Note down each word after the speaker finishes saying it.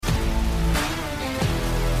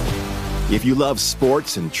If you love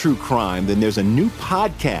sports and true crime, then there's a new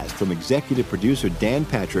podcast from executive producer Dan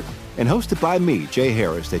Patrick and hosted by me, Jay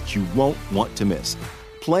Harris, that you won't want to miss.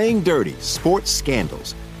 Playing Dirty: Sports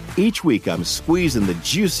Scandals. Each week, I'm squeezing the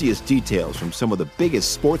juiciest details from some of the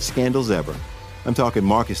biggest sports scandals ever. I'm talking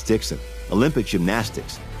Marcus Dixon, Olympic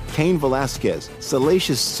gymnastics, Cain Velasquez,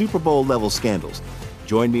 salacious Super Bowl-level scandals.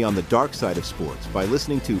 Join me on the dark side of sports by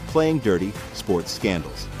listening to Playing Dirty: Sports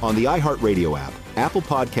Scandals on the iHeartRadio app, Apple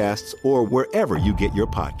Podcasts, or wherever you get your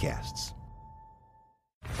podcasts.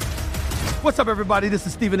 What's up, everybody? This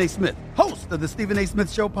is Stephen A. Smith, host of the Stephen A.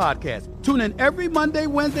 Smith Show podcast. Tune in every Monday,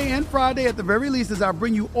 Wednesday, and Friday at the very least as I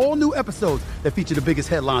bring you all new episodes that feature the biggest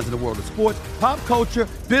headlines in the world of sports, pop culture,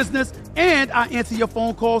 business, and I answer your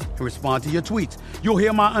phone calls and respond to your tweets. You'll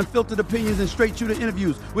hear my unfiltered opinions and straight-shooter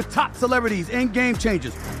interviews with top celebrities and game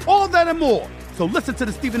changers. All that and more. So listen to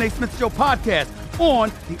the Stephen A. Smith Show podcast on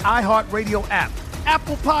the iHeartRadio app,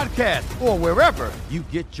 Apple Podcasts, or wherever you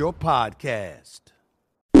get your podcast.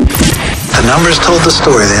 The numbers told the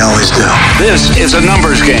story, they always do. This is A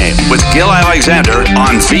Numbers Game with Gil Alexander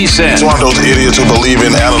on VSiN. It's one of those idiots who believe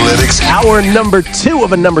in analytics. Hour number 2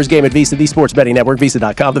 of A Numbers Game at VSiN, the Sports Betting Network,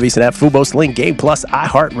 VSiN.com, the VSiN app, Fubo, Sling, Game Plus,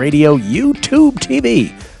 iHeartRadio, YouTube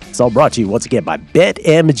TV. It's all brought to you once again by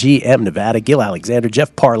BetMGM Nevada. Gil Alexander,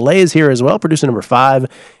 Jeff Parlay is here as well, producer number 5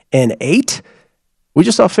 and 8. We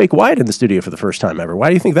just saw Fake Wyatt in the studio for the first time ever. Why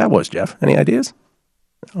do you think that was, Jeff? Any ideas?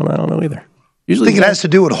 I don't know either. Usually I think it has to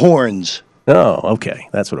do with horns. Oh, okay.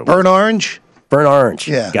 That's what it was. Burnt orange? Burnt orange.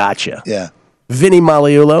 Yeah. Gotcha. Yeah. Vinny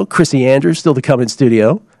Maliulo, Chrissy Andrews, still to come in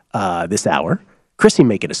studio this hour. Chrissy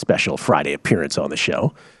making a special Friday appearance on the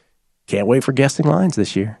show. Can't wait for guesting lines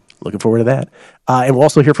this year. Looking forward to that. And we'll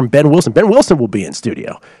also hear from Ben Wilson. Ben Wilson will be in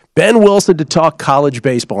studio. Ben Wilson to talk college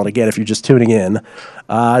baseball. And again, if you're just tuning in,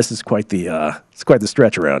 this is quite the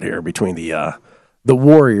stretch around here between the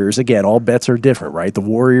Warriors. Again, all bets are different, right? The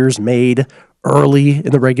Warriors made early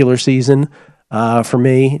in the regular season for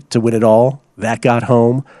me to win it all. That got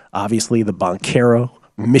home. Obviously, the Banchero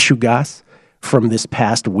Michugas from this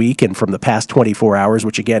past week and from the past 24 hours,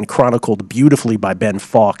 which again chronicled beautifully by Ben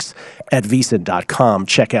Fawkes at VSiN.com.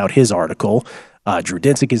 Check out his article. Drew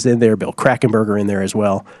Dinsick is in there, Bill Krakenberger in there as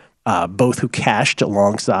well, both who cashed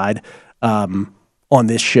alongside on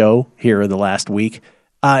this show here in the last week.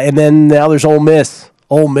 And then now there's Ole Miss.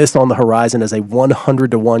 Ole Miss on the horizon as a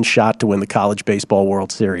 100-1 shot to win the College Baseball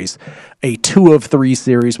World Series. A 2-of-3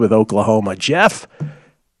 series with Oklahoma. Jeff,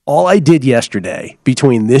 all I did yesterday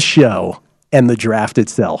between this show and the draft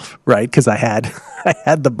itself, right? Because I had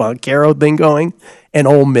the Banchero thing going and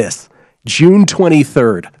Ole Miss. June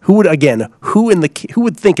 23rd. Who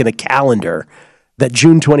would think in a calendar that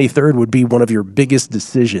June 23rd would be one of your biggest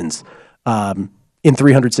decisions in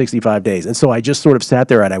 365 days? And so I just sort of sat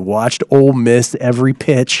there and I watched Ole Miss every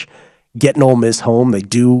pitch, getting Ole Miss home. They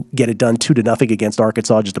do get it done 2-0 against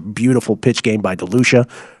Arkansas. Just a beautiful pitch game by DeLucia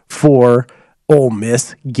for Ole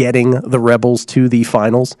Miss, getting the Rebels to the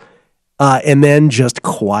finals. And then just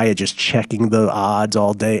quiet, just checking the odds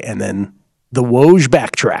all day. And then the Woj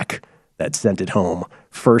backtrack that sent it home.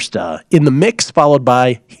 First in the mix, followed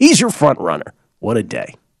by, he's your front runner. What a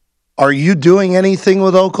day. Are you doing anything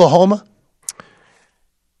with Oklahoma?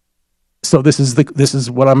 So this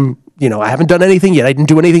is what I'm, I haven't done anything yet. I didn't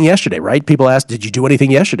do anything yesterday, right? People ask, did you do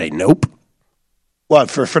anything yesterday? Nope.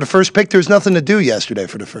 What, for the first pick? There's nothing to do yesterday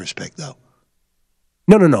for the first pick, though.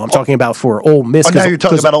 No. I'm talking about for Ole Miss. Oh, now you're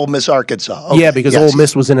talking about Ole Miss, Arkansas. Okay. Yeah, because Ole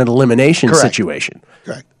Miss was in an elimination situation.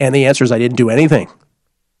 Correct. And the answer is I didn't do anything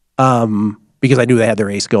because I knew they had their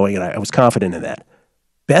ace going, and I was confident in that.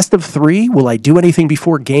 Best of 3, will I do anything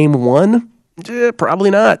before game 1?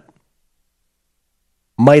 Probably not.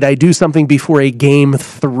 Might I do something before a game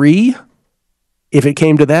 3? If it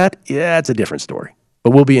came to that, yeah, it's a different story.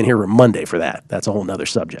 But we'll be in here on Monday for that. That's a whole nother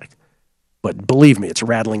subject. But believe me, it's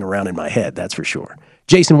rattling around in my head, that's for sure.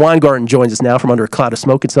 Jason Weingarten joins us now from under a cloud of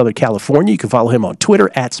smoke in Southern California. You can follow him on Twitter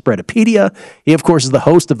at Spreadopedia. He, of course, is the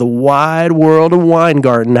host of the Wide World of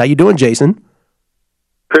Weingarten. How you doing, Jason?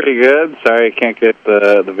 Pretty good. Sorry I can't get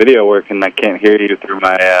the video working. I can't hear you through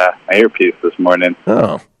my earpiece this morning.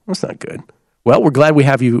 Oh, that's not good. Well, we're glad we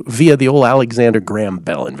have you via the old Alexander Graham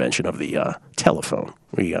Bell invention of the telephone.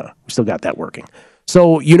 We still got that working.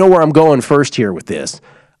 So you know where I'm going first here with this.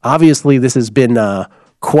 Obviously, this has been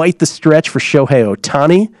quite the stretch for Shohei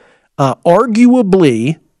Ohtani.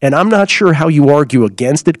 Arguably, and I'm not sure how you argue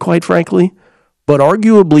against it, quite frankly, but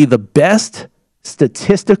arguably the best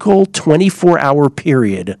statistical 24-hour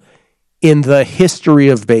period in the history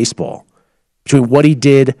of baseball between what he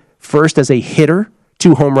did first as a hitter,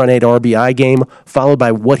 2 home run, 8 RBI game, followed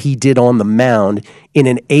by what he did on the mound in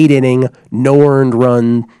an 8-inning, no earned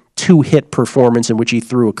run, 2-hit performance in which he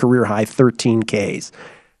threw a career-high 13 Ks.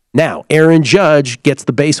 Now, Aaron Judge gets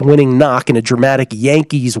the base-winning knock in a dramatic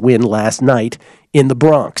Yankees win last night in the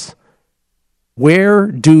Bronx. Where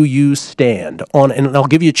do you stand on, and I'll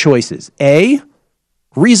give you choices. A,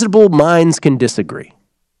 reasonable minds can disagree.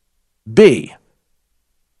 B,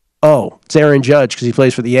 it's Aaron Judge because he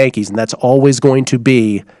plays for the Yankees, and that's always going to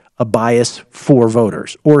be a bias for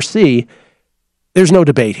voters. Or C, there's no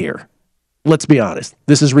debate here. Let's be honest.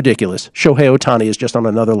 This is ridiculous. Shohei Ohtani is just on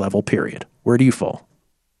another level, period. Where do you fall?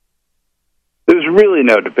 There's really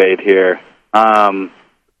no debate here.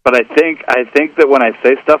 But I think that when I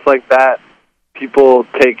say stuff like that, people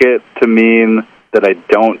take it to mean that I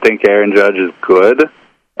don't think Aaron Judge is good.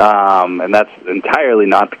 And that's entirely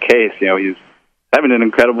not the case. You know, he's having an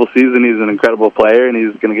incredible season. He's an incredible player, and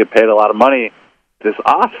he's going to get paid a lot of money this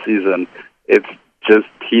off season. It's just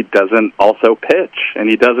he doesn't also pitch, and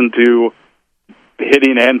he doesn't do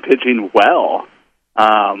hitting and pitching well.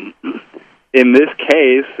 In this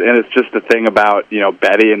case, and it's just a thing about,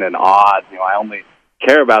 betting and odds. I only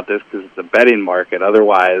care about this because it's a betting market.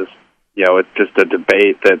 Otherwise, it's just a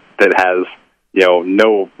debate that has,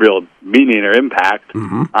 no real meaning or impact.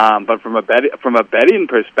 Mm-hmm. But from a betting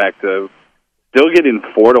perspective, still getting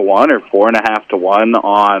 4-1 or 4.5-1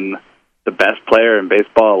 on the best player in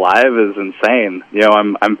baseball alive is insane.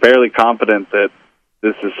 I'm fairly confident that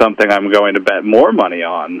this is something I'm going to bet more money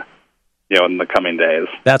on, in the coming days.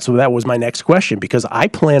 That was my next question, because I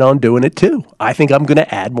plan on doing it too. I think I'm going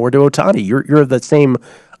to add more to Ohtani. You're of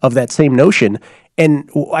that same notion, and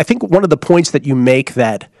I think one of the points that you make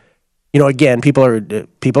that, again, people are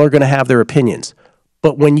going to have their opinions,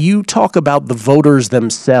 but when you talk about the voters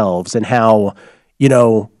themselves and how,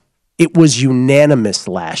 it was unanimous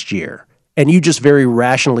last year, and you just very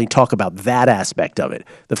rationally talk about that aspect of it,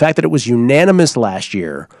 the fact that it was unanimous last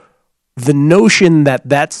year, the notion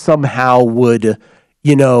that somehow would,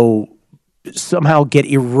 somehow get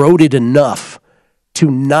eroded enough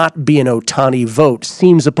to not be an Ohtani vote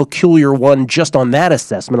seems a peculiar one just on that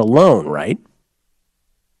assessment alone, right?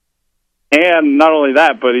 And not only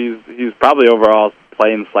that, but he's probably overall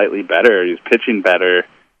playing slightly better. He's pitching better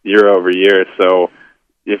year over year. So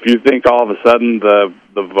if you think all of a sudden the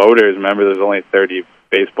voters, remember there's only 30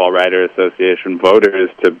 Baseball Writer Association voters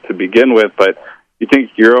to begin with, but you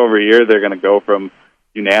think year over year they're going to go from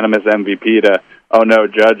unanimous MVP to, oh no,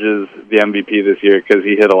 Judge is the MVP this year because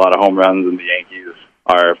he hit a lot of home runs and the Yankees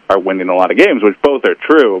are winning a lot of games, which both are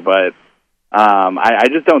true, but I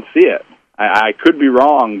just don't see it. I could be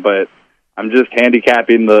wrong, but I'm just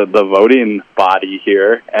handicapping the voting body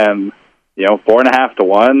here, and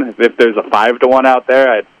 4.5-1. If there's a 5-1 out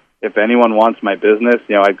there, if anyone wants my business,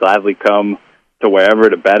 I'd gladly come to wherever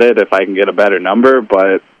to bet it if I can get a better number,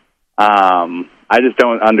 but I just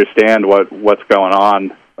don't understand what's going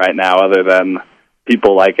on right now other than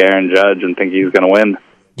people like Aaron Judge and think he's going to win.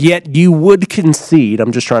 Yet you would concede,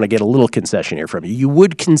 I'm just trying to get a little concession here from you, you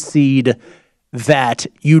would concede that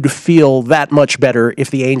you'd feel that much better if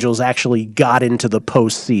the Angels actually got into the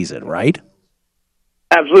postseason, right?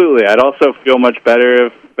 Absolutely. I'd also feel much better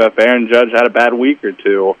if Aaron Judge had a bad week or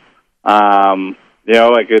two.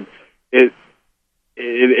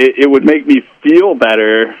 It would make me feel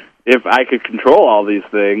better if I could control all these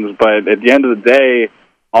things, but at the end of the day,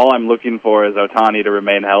 all I'm looking for is Ohtani to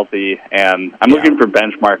remain healthy, and I'm looking for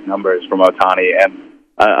benchmark numbers from Ohtani, and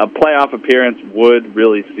a playoff appearance would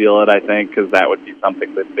really seal it, I think, because that would be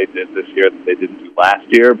something that they did this year that they didn't do last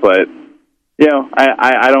year, but,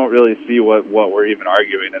 I don't really see what we're even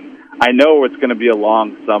arguing, and I know it's going to be a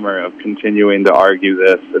long summer of continuing to argue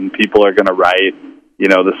this, and people are going to write,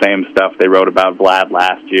 the same stuff they wrote about Vlad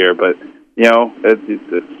last year, but,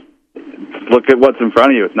 look at what's in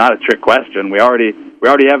front of you. It's not a trick question. We already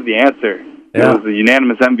have the answer. Yeah. It was a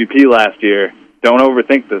unanimous MVP last year. Don't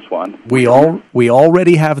overthink this one. We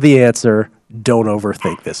already have the answer. Don't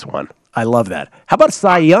overthink this one. I love that. How about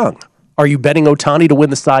Cy Young? Are you betting Ohtani to win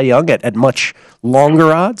the Cy Young at much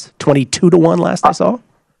longer odds? 22-1 last I saw?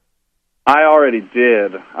 I already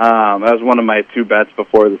did. That was one of my 2 bets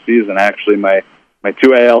before the season. Actually, my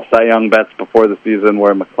 2 AL Cy Young bets before the season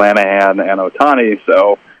were McClanahan and Ohtani,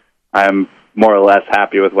 so I'm more or less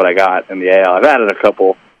happy with what I got in the AL. I've added a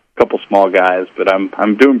couple small guys, but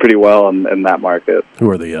I'm doing pretty well in that market. Who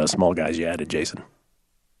are the small guys you added, Jason?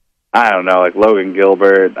 I don't know, like Logan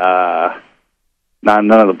Gilbert,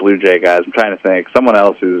 none of the Blue Jay guys. I'm trying to think. Someone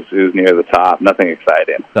else who's near the top. Nothing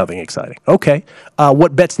exciting. Nothing exciting. Okay.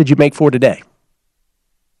 What bets did you make for today?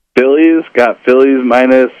 Phillies. Got Phillies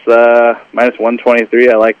minus 123.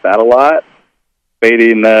 I like that a lot.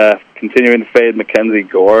 Continuing to fade Mackenzie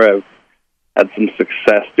Gore. I've had some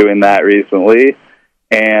success doing that recently.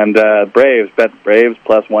 And Braves, bet Braves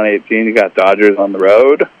plus 118. You got Dodgers on the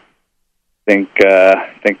road. I think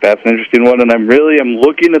that's an interesting one. And I'm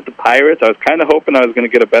looking at the Pirates. I was kind of hoping I was going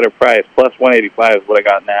to get a better price. Plus 185 is what I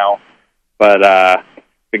got now. But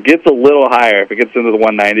if it gets a little higher, if it gets into the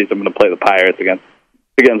 190s, I'm going to play the Pirates against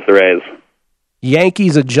the Rays.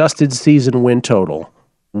 Yankees adjusted season win total,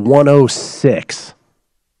 106.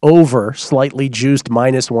 Over, slightly juiced,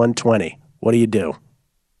 minus 120. What do you do?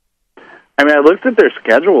 I mean, I looked at their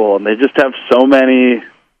schedule, and they just have so many,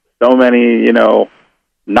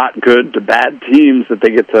 not good to bad teams that they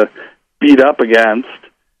get to beat up against.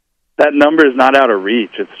 That number is not out of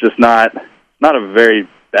reach. It's just not a very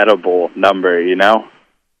bettable number,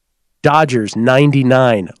 Dodgers,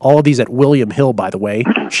 99. All of these at William Hill, by the way.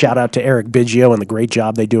 Shout out to Eric Biggio and the great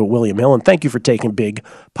job they do at William Hill. And thank you for taking big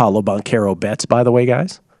Paulo Banchero bets, by the way,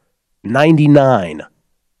 guys. 99,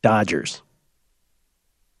 Dodgers.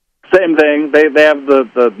 Same thing. They have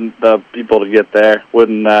the people to get there.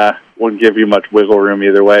 Wouldn't give you much wiggle room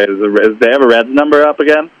either way. Do they have a Reds number up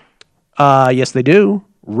again? Yes, they do.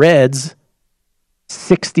 Reds,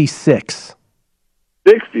 66.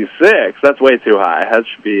 66? That's way too high. That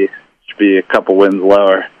should be a couple wins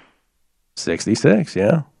lower. 66,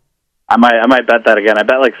 yeah. I might bet that again. I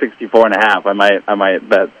bet like 64.5. I might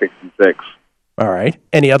bet 66. All right.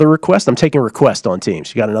 Any other requests? I'm taking requests on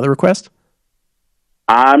teams. You got another request?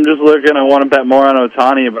 I'm just looking. I want to bet more on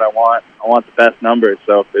Ohtani, but I want the best numbers.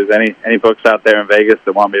 So if there's any books out there in Vegas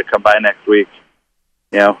that want me to come by next week,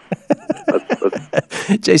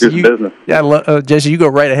 let's Jason, do business. Yeah, Jason, you go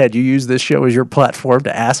right ahead. You use this show as your platform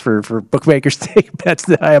to ask for bookmakers to take bets.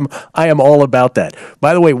 I am all about that.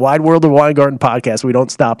 By the way, Wide World of Weingarten podcast. We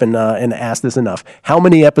don't stop and ask this enough. How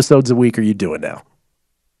many episodes a week are you doing now?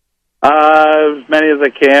 As many as I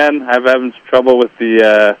can. I'm having some trouble with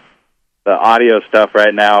the audio stuff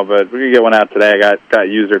right now, but we're gonna get one out today. I got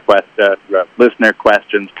listener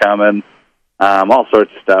questions coming, all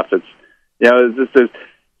sorts of stuff. It's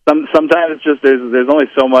sometimes it's just there's only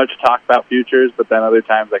so much to talk about futures, but then other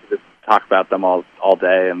times I can just talk about them all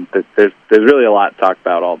day, and there's really a lot to talk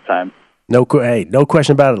about all the time. No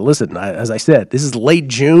question about it. Listen, as I said, this is late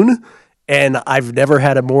June, and I've never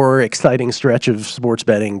had a more exciting stretch of sports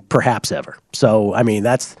betting, perhaps ever. So, I mean,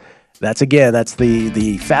 that's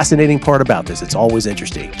the fascinating part about this. It's always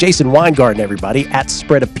interesting. Jason Weingarten, everybody, at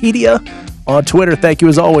Spreadopedia on Twitter. Thank you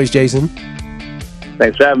as always, Jason.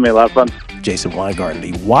 Thanks for having me. A lot of fun. Jason Weingarten,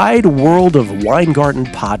 the Wide World of Weingarten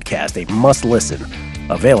podcast, a must-listen,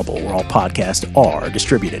 available where all podcasts are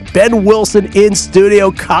distributed. Ben Wilson in studio,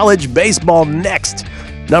 college baseball next.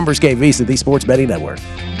 Numbers Game Visa, the Sports Betting Network.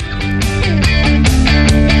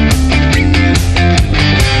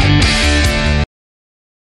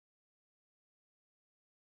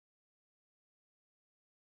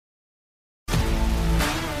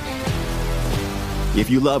 If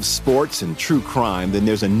you love sports and true crime, then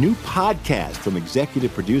there's a new podcast from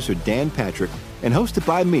executive producer Dan Patrick and hosted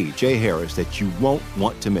by me, Jay Harris, that you won't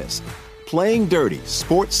want to miss. Playing Dirty: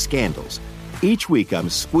 Sports Scandals. Each week, I'm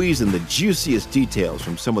squeezing the juiciest details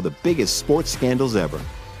from some of the biggest sports scandals ever.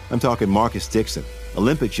 I'm talking Marcus Dixon,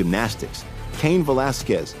 Olympic gymnastics, Cain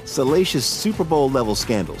Velasquez, salacious Super Bowl-level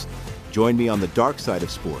scandals. Join me on the dark side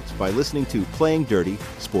of sports by listening to Playing Dirty: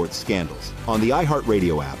 Sports Scandals on the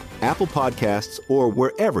iHeartRadio app, Apple Podcasts, or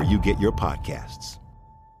wherever you get your podcasts.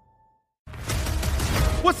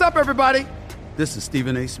 What's up, everybody? This is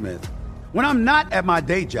Stephen A. Smith. When I'm not at my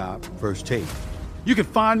day job, First Take, you can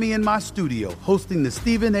find me in my studio hosting the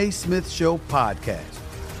Stephen A. Smith Show podcast.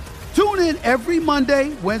 Tune in every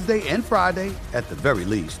Monday, Wednesday, and Friday, at the very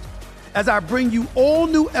least, as I bring you all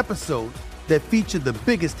new episodes that feature the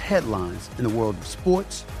biggest headlines in the world of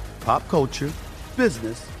sports, pop culture,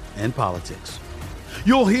 business, and politics.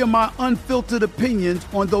 You'll hear my unfiltered opinions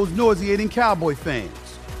on those nauseating Cowboy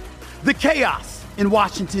fans, the chaos in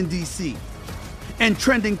Washington, D.C., and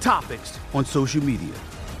trending topics on social media,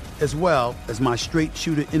 as well as my straight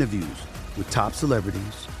shooter interviews with top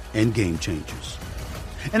celebrities and game changers.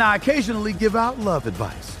 And I occasionally give out love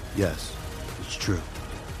advice. Yes, it's true.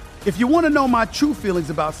 If you want to know my true feelings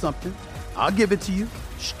about something, I'll give it to you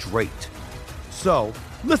straight. So,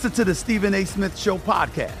 listen to the Stephen A. Smith Show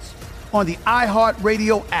podcast on the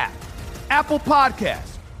iHeartRadio app, Apple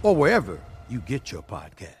Podcasts, or wherever you get your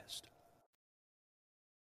podcast.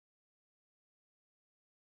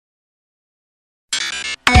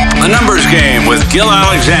 The Numbers Game with Gil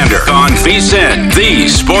Alexander on VSiN, the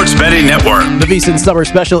Sports Betting Network. The VSiN Summer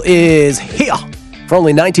Special is here For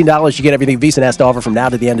only $19, you get everything VEASAN has to offer from now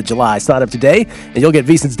to the end of July. Sign up today, and you'll get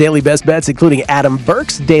VEASAN's daily best bets, including Adam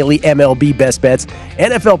Burke's daily MLB best bets,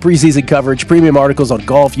 NFL preseason coverage, premium articles on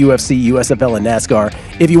golf, UFC, USFL, and NASCAR.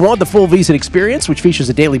 If you want the full VEASAN experience, which features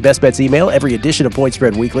a daily best bets email, every edition of Point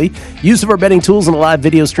Spread Weekly, use of our betting tools, and a live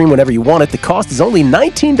video stream whenever you want it, the cost is only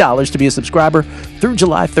 $19 to be a subscriber through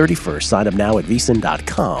July 31st. Sign up now at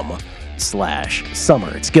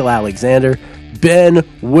VEASAN.com/summer. It's Gil Alexander, Ben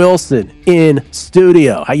Wilson in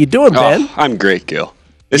studio. How you doing, Ben? Oh, I'm great, Gil.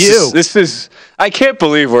 This is I can't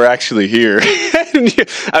believe we're actually here.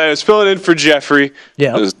 I was filling in for Jeffrey.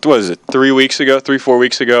 Yeah. What was it, 4 weeks ago?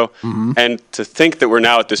 Mm-hmm. And to think that we're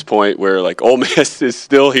now at this point where like Ole Miss is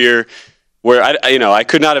still here, where I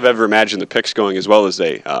could not have ever imagined the picks going as well as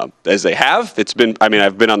they have. It's been,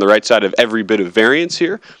 I've been on the right side of every bit of variance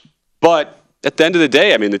here, but at the end of the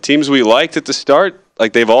day, the teams we liked at the start,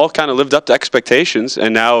 like they've all kind of lived up to expectations,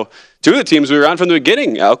 and now two of the teams we were on from the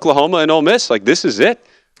beginning, Oklahoma and Ole Miss, like this is it.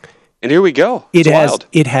 And here we go. It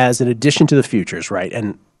has, in addition to the futures, right?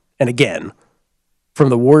 And again, from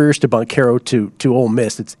the Warriors to Boncaro to Ole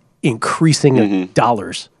Miss, it's increasing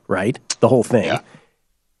dollars, right? The whole thing. Yeah.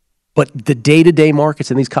 But the day-to-day markets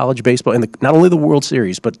in these college baseball, and not only the World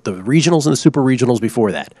Series, but the regionals and the super regionals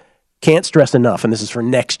before that, can't stress enough, and this is for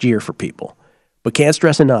next year for people, but can't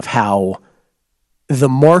stress enough how the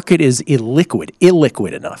market is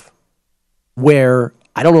illiquid enough, where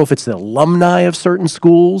I don't know if it's the alumni of certain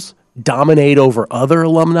schools dominate over other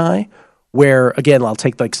alumni, where, again, I'll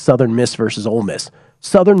take like Southern Miss versus Ole Miss.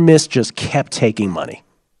 Southern Miss just kept taking money.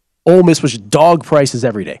 Ole Miss was dog prices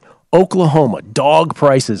every day. Oklahoma, dog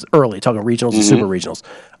prices early, talking regionals and super regionals.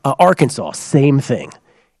 Arkansas, same thing.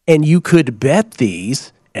 And you could bet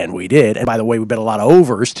these, and we did. And by the way, we bet a lot of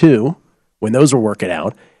overs too when those were working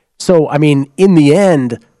out. So, in the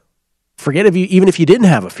end, forget even if you didn't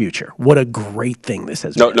have a future, what a great thing this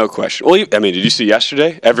has been. No question. Well, did you see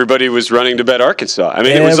yesterday? Everybody was running to bet Arkansas.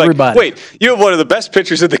 It was like, wait, you have one of the best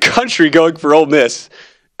pitchers in the country going for Ole Miss,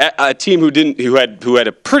 a team who had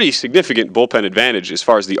a pretty significant bullpen advantage as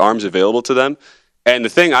far as the arms available to them. And the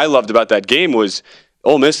thing I loved about that game was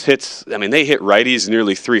Ole Miss hits, they hit righties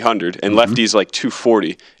nearly 300 and lefties like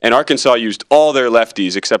 240. And Arkansas used all their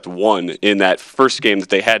lefties except one in that first game that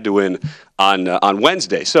they had to win on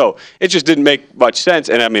Wednesday. So it just didn't make much sense.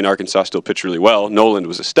 And Arkansas still pitched really well. Noland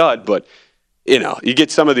was a stud, but you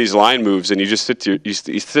get some of these line moves and you just sit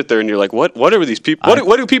there and you're like, what are these people?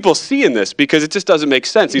 What do people see in this? Because it just doesn't make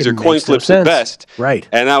sense. These are coin flips at best. Right.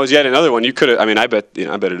 And that was yet another one. You could have, I bet it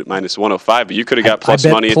at minus 105, but you could have got plus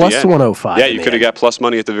money at the end. Plus 105. Yeah, you could have got plus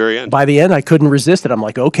money at the very end. By the end, I couldn't resist it. I'm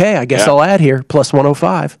like, okay, I guess I'll add here, plus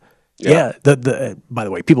 105. Yeah. By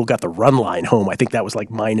the way, people got the run line home. I think that was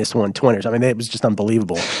like minus 120. It was just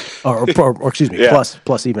unbelievable. or excuse me,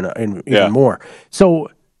 plus even more. So,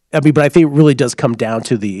 but I think it really does come down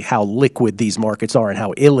to how liquid these markets are and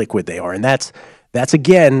how illiquid they are. And that's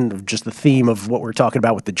again, just the theme of what we're talking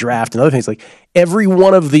about with the draft and other things. Like every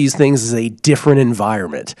one of these things is a different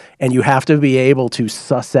environment, and you have to be able to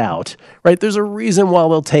suss out, right? There's a reason why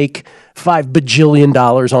they'll take $5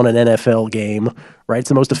 bajillion on an NFL game, right? It's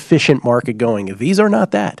the most efficient market going. These are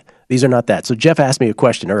not that. So Jeff asked me a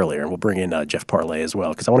question earlier, and we'll bring in Jeff Parlay as well,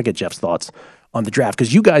 because I want to get Jeff's thoughts on the draft,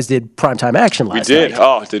 because you guys did primetime action last night. We did.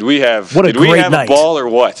 Oh, did we have a ball or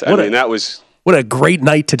what? That was... What a great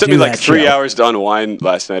night to do that. It took me like 3 hours to unwind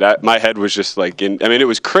last night. My head was just like it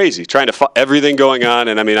was crazy trying to everything going on.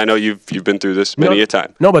 And I know you've been through this many a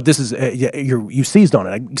time. No, but this is you seized on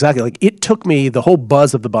it exactly. Like it took me, the whole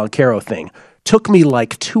buzz of the Boncaro thing took me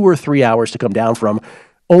like 2 or 3 hours to come down from.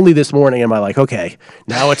 Only this morning am I like, okay,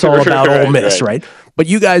 now it's all about Ole Miss, right? But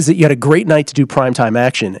you guys, you had a great night to do primetime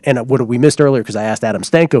action. And what we missed earlier, because I asked Adam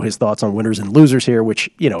Stanko his thoughts on winners and losers here, which,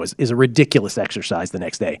 is a ridiculous exercise the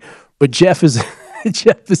next day. But Jeff is a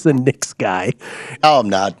Knicks guy. No, I'm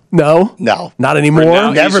not. No? No. Not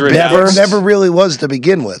anymore? Never really was to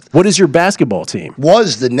begin with. What is your basketball team?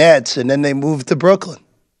 Was the Nets, and then they moved to Brooklyn.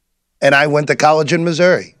 And I went to college in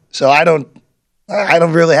Missouri. So I don't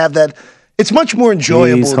really have that. It's much more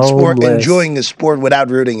enjoyable enjoying the sport without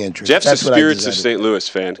rooting interest. Jeff's a Spirits of St. Louis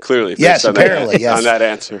fan, clearly. Yes, apparently, yes. On that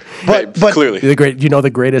answer. But clearly.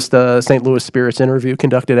 The greatest St. Louis Spirits interview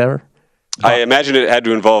conducted ever? I imagine it had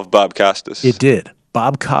to involve Bob Costas. It did.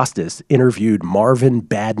 Bob Costas interviewed Marvin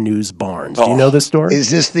Bad News Barnes. Do you know this story? Is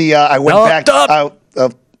this the, I went back out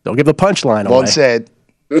of... Don't give the punchline away. Won't say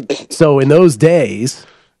it. So in those days,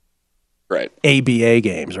 right, ABA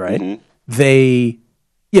games, right, they...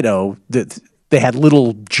 they had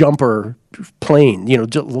little jumper plane,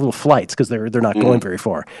 little flights because they're not going very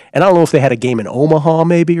far. And I don't know if they had a game in Omaha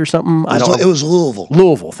maybe or something. It was Louisville.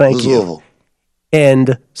 Louisville, thank you. Louisville.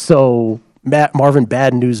 And so Marvin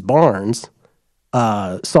Bad News Barnes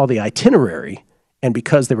saw the itinerary, and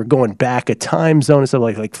because they were going back a time zone, so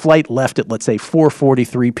like flight left at, let's say,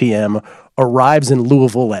 4:43 p.m., arrives in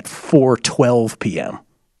Louisville at 4:12 p.m.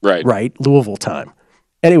 Right, Louisville time.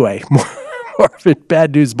 Anyway, Marvin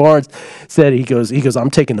Bad News Barnes said, he goes,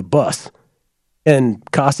 I'm taking the bus. And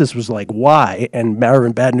Costas was like, why? And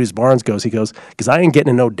Marvin Bad News Barnes goes, because I ain't getting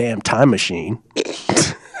in no damn time machine.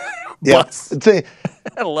 Yeah,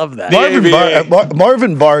 I love that.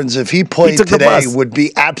 Marvin Barnes, if he played today, would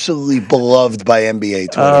be absolutely beloved by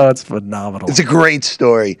NBA Twitter. Oh, it's phenomenal. It's a great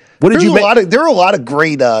story. There are a lot of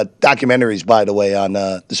great documentaries, by the way, on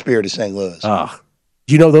the Spirit of St. Louis.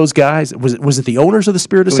 Do you know those guys? Was it the owners of the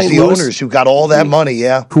Spirit of St. Louis? It was the owners who got all that money,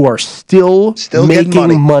 yeah. Who are still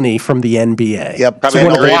making money from the NBA. Yep, probably a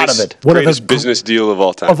lot of it. Greatest business deal of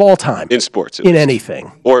all time. Of all time. In sports. In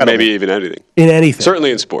anything. Or maybe even anything. In anything. Certainly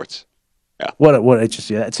in sports. Yeah.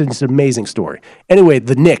 It's an amazing story. Anyway,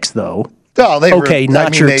 the Knicks, though. Oh,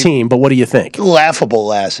 not your team, but what do you think? Laughable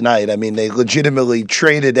last night. I mean, they legitimately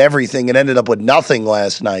traded everything and ended up with nothing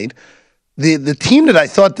last night. The team that I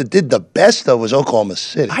thought that did the best, though, was Oklahoma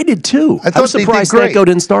City. I did, too. I was surprised Stanko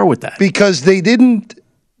didn't start with that. Because they didn't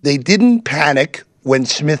panic when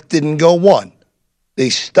Smith didn't go one. They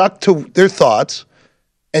stuck to their thoughts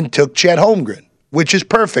and took Chet Holmgren, which is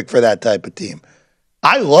perfect for that type of team.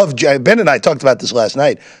 I love Ben and I talked about this last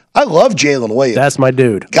night. I love Jalen Williams. That's my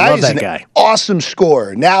dude. Love that guy. Awesome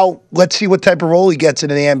scorer. Now let's see what type of role he gets in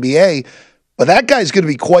the NBA. But that guy's going to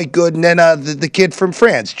be quite good. And then the kid from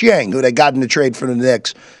France, Jiang, who they got in the trade for the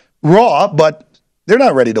Knicks, raw, but they're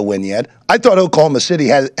not ready to win yet. I thought Oklahoma City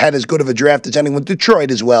had as good of a draft as anyone. Detroit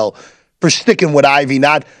as well for sticking with Ivy,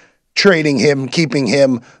 not trading him, keeping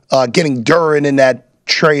him, getting Duran in that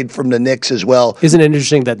trade from the Knicks as well. Isn't it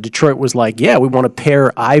interesting that Detroit was like, yeah, we want to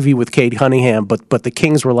pair Ivy with Cade Cunningham, but the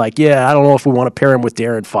Kings were like, yeah, I don't know if we want to pair him with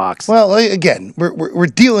De'Aaron Fox. Well, again, we're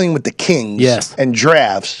dealing with the Kings and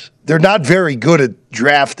drafts. They're not very good at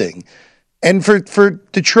drafting. And for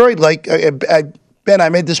Detroit, like Ben, I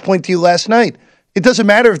made this point to you last night. It doesn't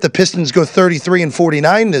matter if the Pistons go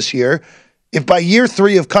 33-49 this year. If by year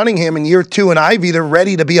 3 of Cunningham and year 2 in Ivy, they're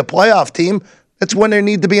ready to be a playoff team, that's when they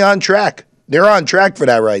need to be on track. They're on track for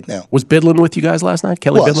that right now. Was Bidlin with you guys last night?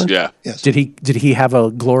 Kelly Bidlin? Yeah. Yes. Did he have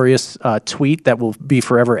a glorious tweet that will be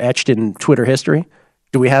forever etched in Twitter history?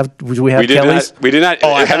 Do we have Kelly's? We did not.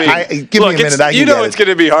 Oh, give me a minute. It's going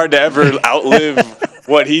to be hard to ever outlive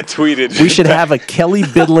what he tweeted. We should have a Kelly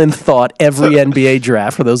Bidlin thought every NBA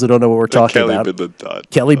draft, for those who don't know what we're talking about. Kelly Bidlin thought.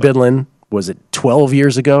 Kelly Bidlin, was it 12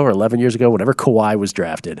 years ago or 11 years ago, whenever Kawhi was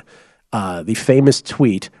drafted, the famous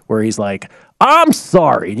tweet where he's like, I'm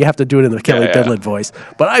sorry. You have to do it in the Kelly Bidlin voice.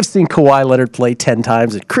 But I've seen Kawhi Leonard play 10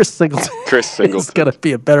 times, and Chris Singleton is going to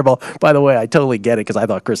be a better ball. By the way, I totally get it because I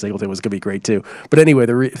thought Chris Singleton was going to be great too. But anyway,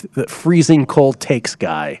 the freezing cold takes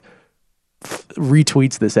guy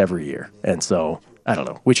retweets this every year. And so, I don't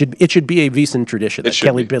know. It should be a VSiN tradition that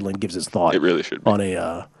Kelly Bidlin gives his thought. It really should be. On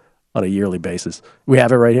a yearly basis. We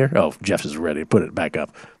have it right here? Oh, Jeff is ready to put it back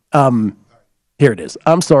up. Here it is.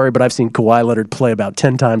 I'm sorry, but I've seen Kawhi Leonard play about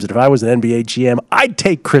 10 times, and if I was an NBA GM, I'd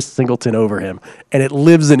take Chris Singleton over him. And it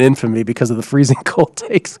lives in infamy because of the freezing cold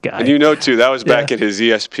takes guy. And too, that was back at his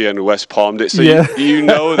ESPN West Palm day. So you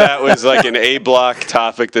that was like an A-block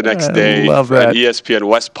topic the next day. Love that. On ESPN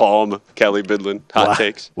West Palm, Kelly Bidlin, hot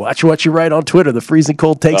takes. Watch what you write on Twitter. The freezing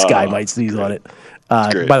cold takes guy might seize on it.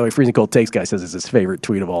 By the way, Freezing Cold Takes guy says it's his favorite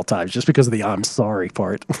tweet of all time, just because of the I'm sorry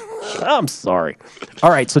part. I'm sorry. All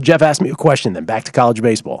right, so Jeff asked me a question then. Back to college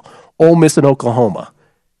baseball. Ole Miss and Oklahoma.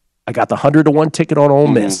 I got the 100-1 ticket on Ole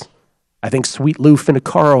Miss. I think Sweet Lou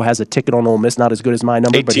Finicaro has a ticket on Ole Miss, not as good as my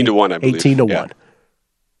number. 18-1, I believe. 18-1. Yeah.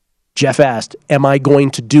 Jeff asked, am I going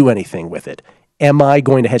to do anything with it? Am I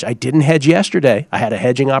going to hedge? I didn't hedge yesterday. I had a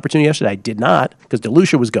hedging opportunity yesterday. I did not because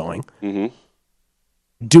DeLucia was going. Mm-hmm.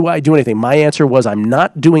 Do I do anything? My answer was I'm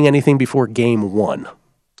not doing anything before game 1.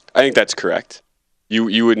 I think that's correct.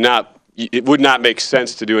 You would not. It would not make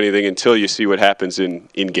sense to do anything until you see what happens in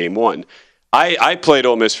game 1. I played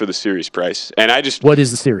Ole Miss for the series price, and I just. What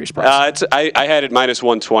is the series price? I had it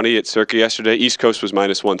 -120 at Circa yesterday. East Coast was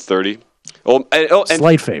 -130.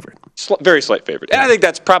 Slight favorite. Very slight favorite, and I think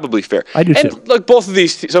that's probably fair. I do too. And look, both of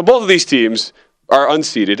these teams are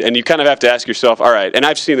unseeded, and you kind of have to ask yourself, all right, and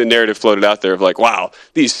I've seen the narrative floated out there of like, wow,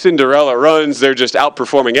 these Cinderella runs, they're just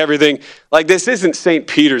outperforming everything. Like, this isn't St.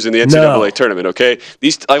 Peter's in the NCAA tournament, okay?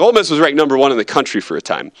 Ole Miss was ranked number 1 in the country for a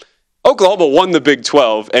time. Oklahoma won the Big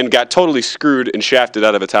 12 and got totally screwed and shafted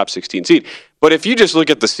out of a top 16 seed. But if you just look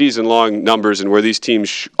at the season-long numbers and where these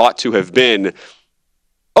teams ought to have been,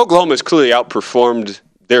 Oklahoma's clearly outperformed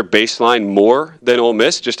their baseline more than Ole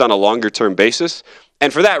Miss, just on a longer-term basis.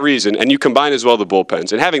 And for that reason, and you combine as well the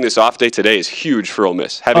bullpens, and having this off day today is huge for Ole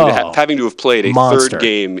Miss, having to have played a third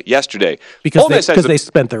game yesterday. Because they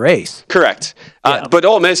spent their ace. Correct. Yeah. But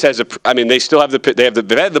Ole Miss has they still have they've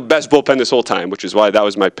had the best bullpen this whole time, which is why that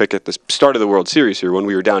was my pick at the start of the World Series here when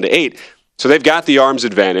we were down to 8. So they've got the arms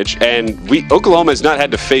advantage, and Oklahoma has not had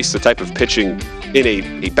to face the type of pitching in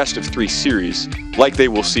a best-of-3 series like they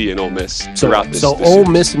will see in Ole Miss throughout this So Ole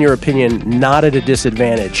Miss, in your opinion, not at a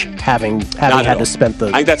disadvantage having had to spend the...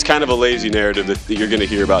 I think that's kind of a lazy narrative that you're going to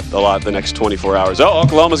hear about a lot the next 24 hours. Oh,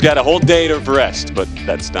 Oklahoma's got a whole day to rest, but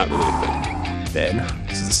that's not really a thing. Ben,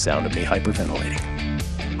 this is the sound of me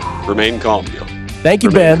hyperventilating. Remain calm, Gil. Thank you,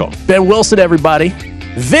 Ben. Ben Wilson, everybody.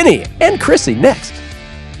 Vinny and Chrissy next.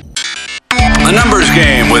 The Numbers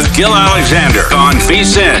Game with Gil Alexander on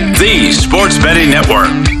VSiN, the Sports Betting Network.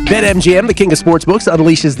 BetMGM, the king of sportsbooks,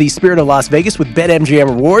 unleashes the spirit of Las Vegas with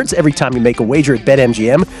BetMGM rewards. Every time you make a wager at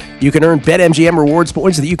BetMGM, you can earn BetMGM rewards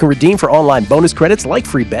points that you can redeem for online bonus credits like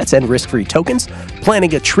free bets and risk-free tokens.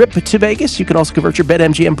 Planning a trip to Vegas, you can also convert your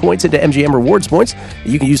BetMGM points into MGM rewards points that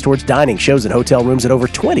you can use towards dining, shows, and hotel rooms at over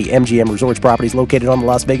 20 MGM Resorts properties located on the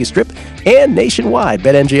Las Vegas Strip and nationwide.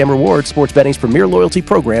 BetMGM Rewards, sports betting's premier loyalty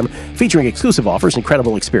program, featuring exclusive offers,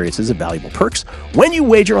 incredible experiences, and valuable perks. When you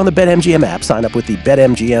wager on the BetMGM app, sign up with the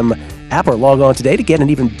BetMGM app or log on today to get an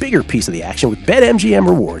even bigger piece of the action with BetMGM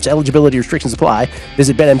rewards. Eligibility restrictions apply.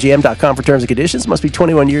 Visit BetMGM.com for terms and conditions. Must be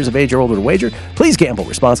 21 years of age or older to wager. Please gamble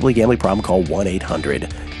responsibly. Gambling problem, call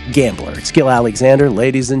 1-800-GAMBLER. It's Gil Alexander.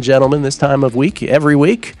 Ladies and gentlemen, this time of week, every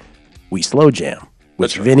week, we slow jam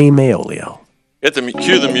with Vinny Maolio.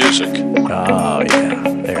 Cue the music. Oh,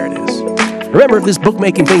 yeah. There it is. Remember, if this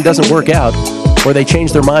bookmaking thing doesn't work out or they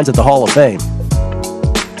change their minds at the Hall of Fame,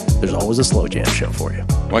 there's always a slow jam show for you.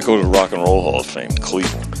 Might go to the Rock and Roll Hall of Fame,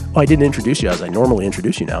 Cleveland. Oh, I didn't introduce you as I normally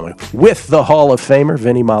introduce you now. With the Hall of Famer,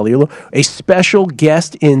 Vinny Maolio, a special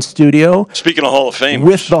guest in studio. Speaking of Hall of Famers.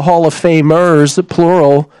 With the Hall of Famers,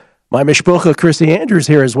 plural, my mishpucha, Chrissy Andrews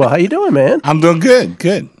here as well. How you doing, man? I'm doing good.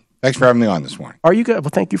 Good. Thanks for having me on this morning. Are you guys?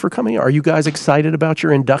 Well, thank you for coming. Are you guys excited about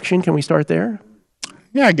your induction? Can we start there?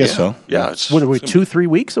 Yeah, I guess so. Yeah. What are we, 2-3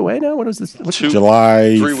 weeks away now? What is this?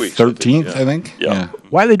 July 13th, I think. Yeah.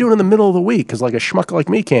 Why are they doing it in the middle of the week? Because like a schmuck like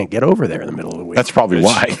me can't get over there in the middle of the week. That's probably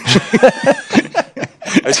why.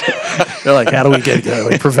 They're like, how do we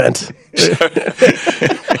prevent? It's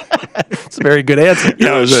a very good answer. You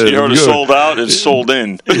know, it's sold out, it's sold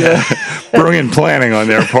in. Yeah. Brilliant planning on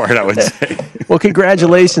their part, I would say. Well,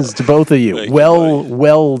 congratulations to both of you.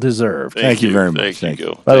 Well deserved. Thank you very much. Thank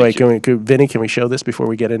you. By the way, Vinny, can we show this before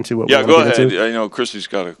we get into what we want to get into? Yeah, go ahead. I know Chrissy's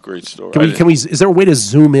got a great story. Is there a way to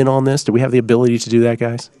zoom in on this? Do we have the ability to do that,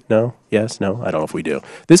 guys? No? Yes? No? I don't know if we do.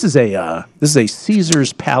 This is a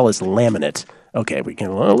Caesar's Palace laminate. Okay, we can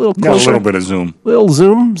a little closer. A little bit of zoom. Little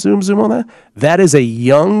zoom on that. That is a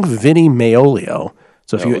young Vinny Maolio.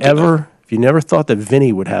 So if you never thought that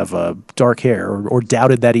Vinny would have dark hair or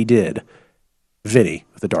doubted that he did, Vinny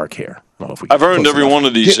with the dark hair. I don't know if we I've earned every one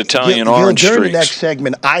of these Italian orange streaks. During the next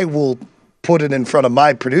segment, I will put it in front of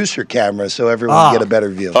my producer camera so everyone can get a better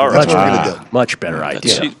view. All right. That's what we're going to do. Much better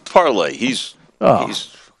idea. Parlay. He's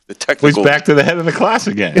the technical. He's back to the head of the class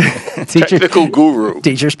again. Technical guru.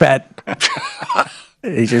 Teacher's pet.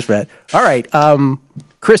 Teacher's pet. All right.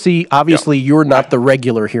 Chrissy, obviously you're not the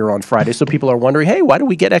regular here on Friday, so people are wondering, hey, why do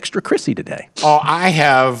we get extra Chrissy today? Oh, I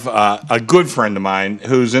have a good friend of mine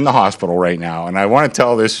who's in the hospital right now, and I want to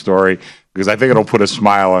tell this story because I think it'll put a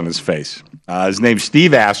smile on his face. His name's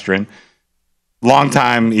Steve Astron. Long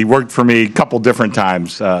time. He worked for me a couple different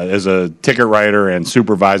times as a ticket writer and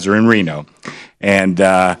supervisor in Reno. And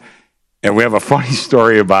we have a funny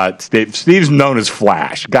story about Steve. Steve's known as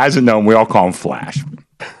Flash. Guys that know him, we all call him Flash.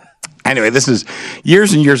 Anyway, this is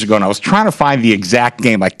years and years ago, and I was trying to find the exact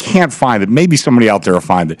game. I can't find it. Maybe somebody out there will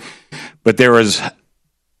find it. But there was,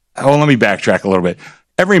 let me backtrack a little bit.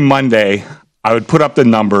 Every Monday, I would put up the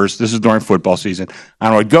numbers. This is during football season.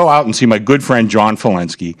 And I would go out and see my good friend, John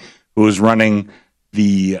Falensky, who was running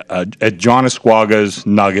at John Esquaga's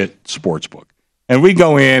Nugget Sportsbook. And we'd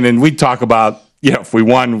go in and we'd talk about, if we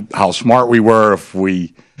won, how smart we were, if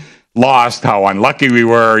we lost, how unlucky we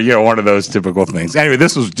were, one of those typical things. Anyway,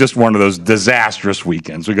 this was just one of those disastrous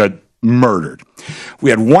weekends. We got murdered. We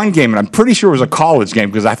had one game, and I'm pretty sure it was a college game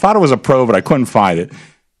because I thought it was a pro, but I couldn't find it.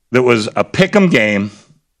 That was a pick'em game.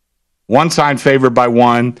 One side favored by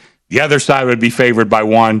one, the other side would be favored by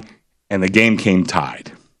one, and the game came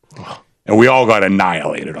tied. And we all got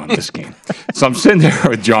annihilated on this game. So I'm sitting there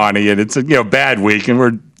with Johnny, and it's a bad week, and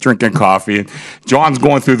we're drinking coffee. And John's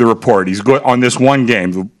going through the report. He's on this one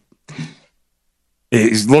game.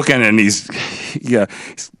 He's looking, and he's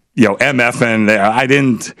MFing. I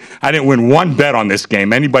didn't win one bet on this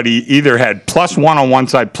game. Anybody either had +1 on one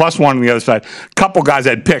side, +1 on the other side. A couple guys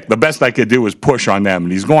had picked. The best I could do was push on them.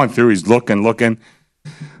 And he's going through. He's looking.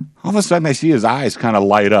 All of a sudden, I see his eyes kind of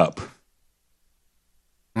light up.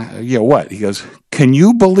 What? He goes, "Can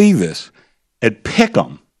you believe this? At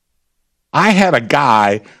Pick'em, I had a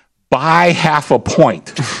guy buy half a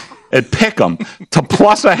point at Pick'em to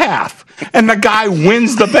 +0.5, and the guy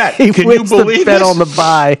wins the bet. Can you believe the bet this? On the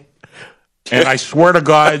buy." And I swear to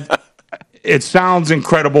God, it sounds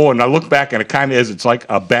incredible. And I look back, and it kind of is. It's like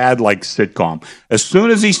a bad sitcom. As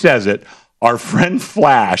soon as he says it, our friend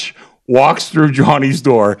Flash walks through Johnny's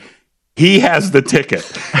door. He has the ticket,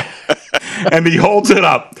 and he holds it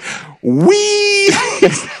up.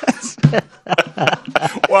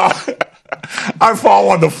 Well, I fall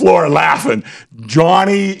on the floor laughing.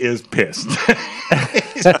 Johnny is pissed.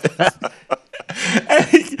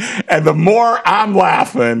 And the more I'm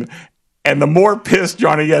laughing and the more pissed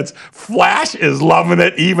Johnny gets, Flash is loving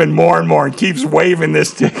it even more and more and keeps waving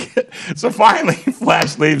this ticket. So finally,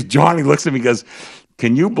 Flash leaves. Johnny looks at me and goes,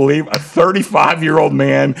 "Can you believe a 35-year-old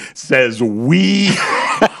man says we?"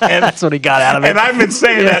 And that's what he got out of it. And I've been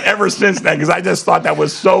saying that ever since then because I just thought that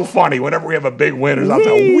was so funny. Whenever we have a big win, I'll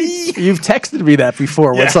say, "We." You've texted me that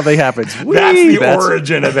before when something happens. That's the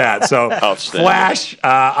origin of that. So, Flash,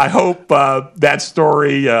 I hope that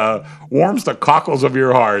story warms the cockles of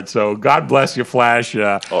your heart. So, God bless you, Flash.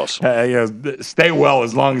 Awesome. Stay well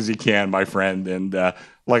as long as you can, my friend. And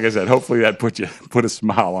like I said, hopefully that put a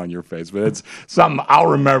smile on your face. But it's something I'll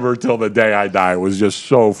remember till the day I die. It was just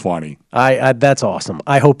so funny. That's awesome.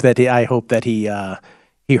 I hope that he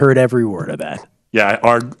heard every word of that. Yeah,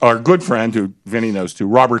 our good friend who Vinny knows too,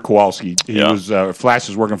 Robert Kowalski. He was Flash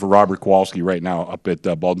is working for Robert Kowalski right now up at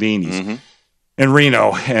Baldini's in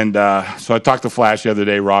Reno. And so I talked to Flash the other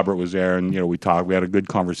day. Robert was there, and we talked. We had a good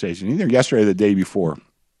conversation either yesterday or the day before.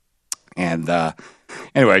 And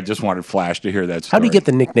anyway, I just wanted Flash to hear that story. How do you get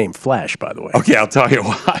the nickname Flash, by the way? Okay, I'll tell you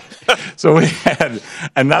why. So we had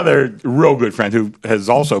another real good friend who has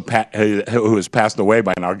also who has passed away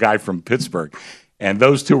by now, a guy from Pittsburgh, and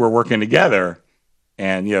those two were working together.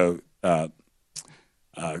 And God,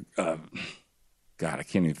 I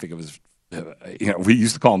can't even think of his. We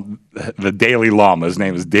used to call him the Daily Llama. His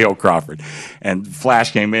name is Dale Crawford, and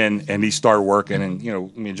Flash came in and he started working, and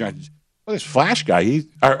me and John. Well, this Flash guy,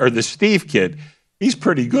 or the Steve kid, he's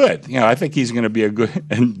pretty good. I think he's going to be a good.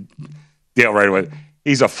 And Dale right away,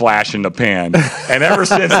 he's a flash in the pan. And ever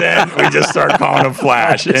since then, we just started calling him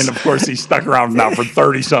Flash. And of course, he's stuck around now for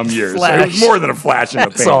 30-some years. So it was more than a flash in the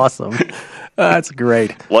pan. That's awesome. That's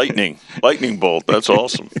great. Lightning bolt. That's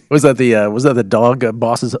awesome. Was that the dog,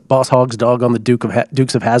 Boss Hogg's dog on the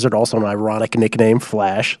Dukes of Hazzard? Also an ironic nickname,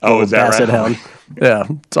 Flash. Oh, is that right? Hound. Yeah,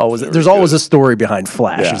 there's always a story behind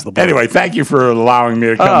Flash. Yeah. Is the book. Anyway, thank you for allowing me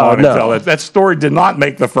to come on and tell it. That story did not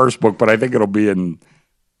make the first book, but I think it'll be in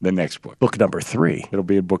the next book. Book number 3. It'll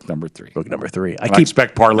be in book number 3. Book number 3. I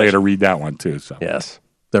expect Parlay to read that one too. So yes,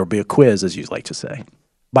 there will be a quiz, as you like to say.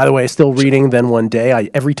 By the way, still reading. Then one day,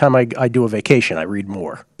 every time I do a vacation, I read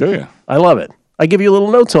more. Do you? I love it. I give you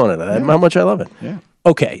little notes on it. How much I love it. Yeah.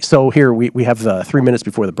 Okay, so here we have 3 minutes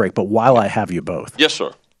before the break. But while I have you both, yes,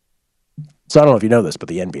 sir. So I don't know if you know this, but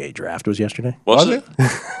the NBA draft was yesterday. Was it?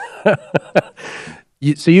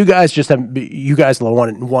 So you guys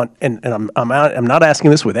want, and I'm not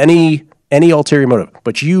asking this with any ulterior motive,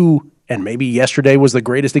 but you, and maybe yesterday was the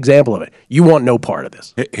greatest example of it. You want no part of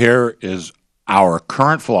this. Here is our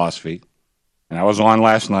current philosophy, and I was on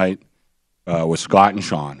last night with Scott and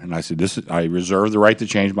Sean, and I said, I reserve the right to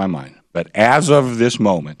change my mind. But as of this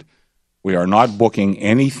moment, we are not booking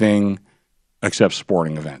anything except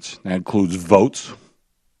sporting events. That includes votes.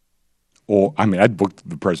 I'd book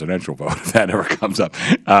the presidential vote if that ever comes up.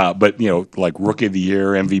 But, like Rookie of the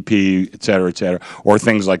Year, MVP, et cetera, or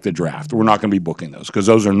things like the draft. We're not going to be booking those because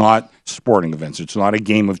those are not sporting events. It's not a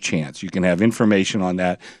game of chance. You can have information on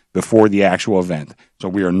that before the actual event. So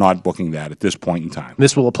we are not booking that at this point in time.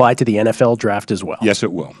 This will apply to the NFL draft as well? Yes,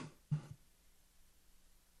 it will.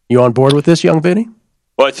 You on board with this, young Vinny?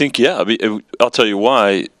 Well, I think, yeah. I'll tell you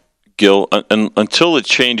why. Gil, until it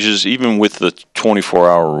changes, even with the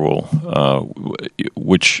 24-hour rule,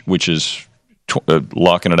 which is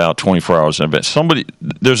locking it out 24 hours in advance.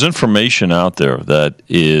 There's information out there that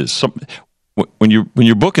is when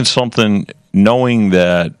you're booking something, knowing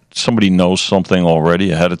that somebody knows something already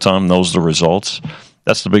ahead of time, knows the results.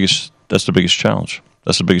 That's the biggest challenge.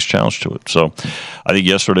 That's the biggest challenge to it. So, I think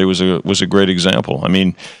yesterday was a great example. I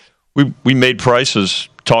mean, we made prices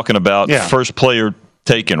talking about first player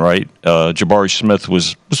taken, right? Jabari Smith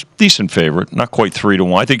was a decent favorite, not quite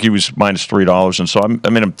 3-1. I think he was minus $3, and so I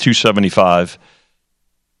made him 275.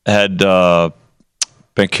 Had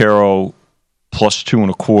Banchero plus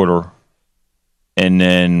 2.25, and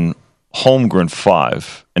then Holmgren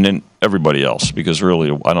 5, and then everybody else, because really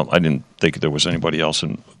I didn't think there was anybody else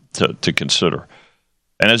to consider.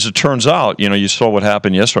 And as it turns out, you saw what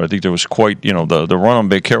happened yesterday. I think there was quite, the run on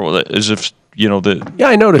Banchero, as if,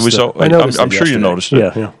 I noticed it. I'm sure you noticed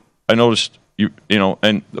it. Yeah. I noticed,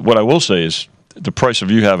 and what I will say is the price of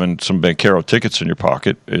you having some Banchero tickets in your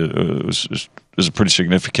pocket is a pretty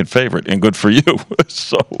significant favorite, and good for you.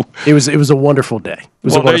 So it was a wonderful day.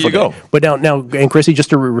 There you go. But now, and Chrissy, just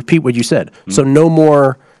to repeat what you said. So no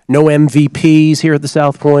MVPs here at the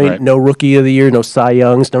South Point, Right. no Rookie of the Year, no Cy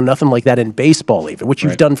Youngs, no nothing like that in baseball, even, which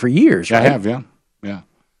you've done for years, right? I have, yeah.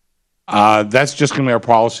 That's just going to be our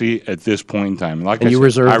policy at this point in time. Like I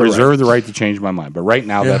reserve the right to change my mind, but right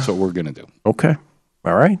now that's what we're going to do. Okay,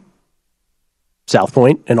 all right. South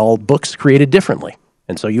Point and all books created differently.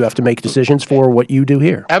 And so you have to make decisions for what you do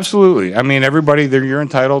here. Absolutely. I mean, everybody, you're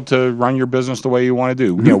entitled to run your business the way you want to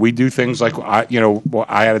do. Mm-hmm. We do things like, I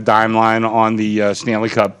had a dime line on the Stanley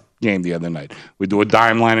Cup game the other night. We do a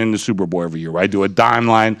dime line in the Super Bowl every year. I do a dime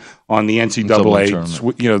line on the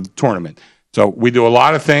NCAA tournament. So we do a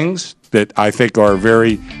lot of things that I think are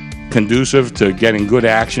very conducive to getting good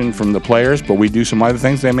action from the players, but we do some other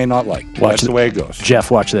things they may not like. That's the way it goes.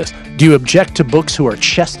 Jeff, watch this. Do you object to books who are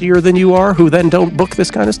chestier than you are, who then don't book this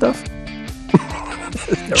kind of stuff?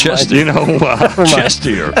 Chestier.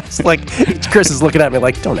 Chestier. It's like Chris is looking at me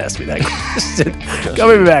like, don't ask me that question.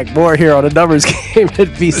 Coming back, more here on A Numbers Game at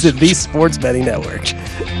VSiN, the Sports Betting Network.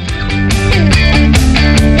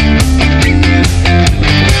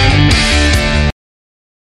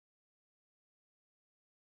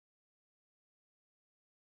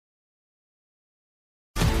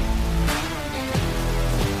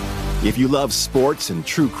 If you love sports and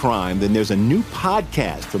true crime, then there's a new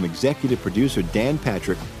podcast from executive producer Dan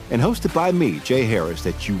Patrick and hosted by me, Jay Harris,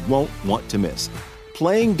 that you won't want to miss.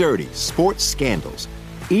 Playing Dirty: Sports Scandals.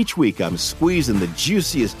 Each week, I'm squeezing the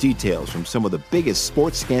juiciest details from some of the biggest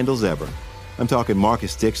sports scandals ever. I'm talking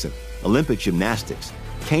Marcus Dixon, Olympic gymnastics,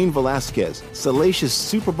 Cain Velasquez, salacious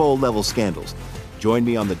Super Bowl-level scandals. Join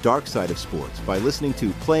me on the dark side of sports by listening to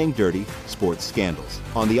Playing Dirty: Sports Scandals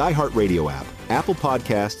on the iHeartRadio app, Apple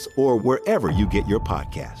Podcasts, or wherever you get your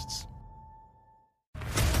podcasts.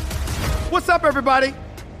 What's up, everybody?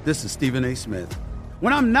 This is Stephen A. Smith.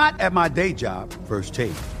 When I'm not at my day job, First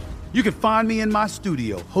Take, you can find me in my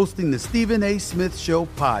studio hosting the Stephen A. Smith Show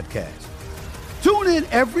podcast. Tune in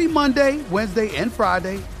every Monday, Wednesday, and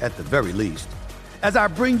Friday, at the very least, as I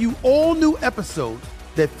bring you all new episodes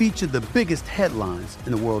that feature the biggest headlines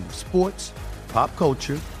in the world of sports, pop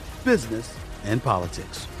culture, business, and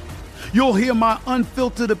politics. You'll hear my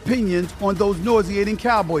unfiltered opinions on those nauseating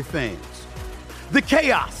Cowboy fans, the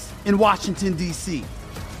chaos in Washington, D.C.,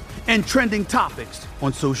 and trending topics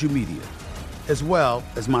on social media, as well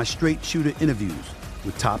as my straight shooter interviews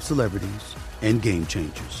with top celebrities and game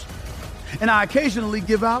changers. And I occasionally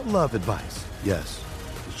give out love advice. Yes,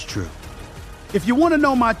 it's true. If you want to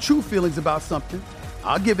know my true feelings about something,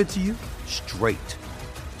 I'll give it to you straight.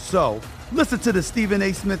 So, listen to the Stephen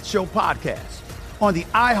A. Smith Show podcast on the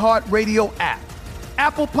iHeartRadio app,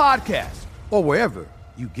 Apple Podcasts, or wherever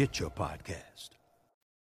you get your podcast.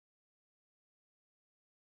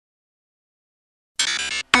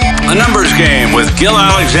 A Numbers Game with Gil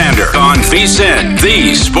Alexander on VSiN,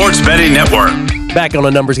 the Sports Betting Network. Back on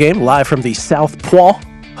A Numbers Game, live from the South Point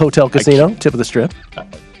Hotel Casino, tip of the strip.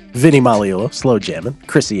 Vinny Magliulo, slow jamming.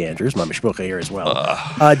 Chrissy Andrews, my mishpucha here as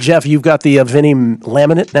well. Jeff, you've got the Vinny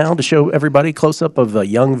laminate now to show everybody close-up of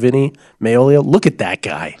young Vinny Magliulo. Look at that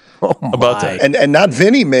guy. Oh, my. About that. And not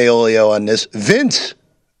Vinny Magliulo on this. Vince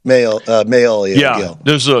Magliulo. Yeah, Gil.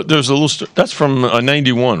 there's a little. That's from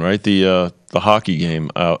 '91, right? The hockey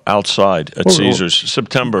game outside at Caesars,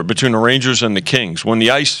 September, between the Rangers and the Kings. When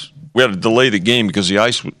the ice, we had to delay the game because the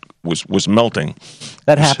ice was melting.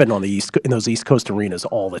 That happened on the in those East Coast arenas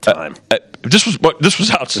all the time. This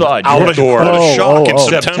was outside. Outdoor. What a shock in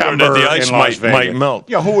September that the ice might melt.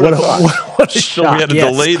 Yeah, who would have thought? What a So shock, we had to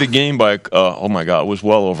delay the game by, oh my God, it was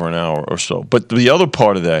well over an hour or so. But the other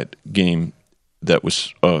part of that game that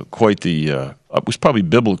was quite was probably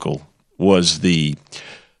biblical was the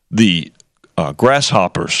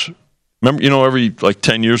grasshoppers Remember, every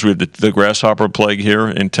 10 years we had the grasshopper plague here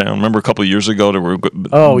in town. Remember a couple of years ago there were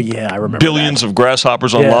I remember billions of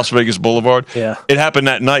grasshoppers on Las Vegas Boulevard. Yeah. It happened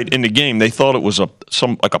that night in the game. They thought it was a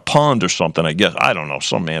pond or something, I guess. I don't know,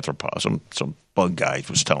 some anthropod, some bug guy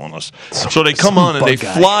was telling us. So they come on and they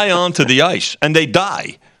fly onto the ice and they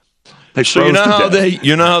die. So when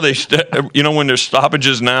there's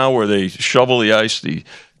stoppages now where they shovel the ice, the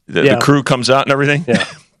crew comes out and everything. Yeah.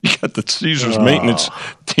 You got the Caesars maintenance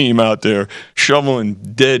team out there shoveling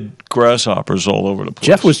dead grasshoppers all over the place.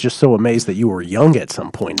 Jeff was just so amazed that you were young at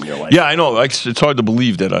some point in your life. Yeah, I know. It's hard to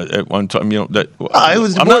believe that at one time, that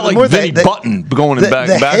I'm not like Vinny Button going back.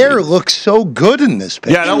 The hair looks so good in this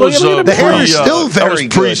picture. Yeah, that was the hair is still very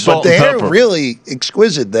good, but the hair really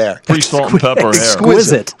exquisite there. Pre-salt and pepper hair.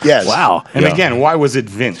 Exquisite. Yes. Wow. And again, why was it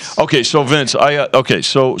Vince? Okay, so Vince,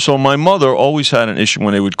 so my mother always had an issue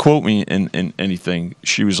when they would quote me in anything.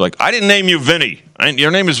 She was like, "I didn't name you Vinny. Your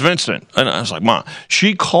name is Vincent." And I was like, "Mom."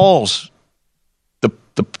 She calls the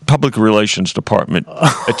public relations department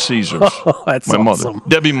at Caesars. That's my awesome. mother,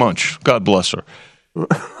 Debbie Munch, God bless her.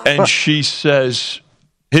 And she says,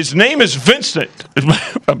 "His name is Vincent."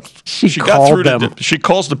 She got through them. She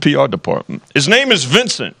calls the PR department. "His name is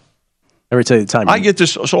Vincent." Every tell you the time. I get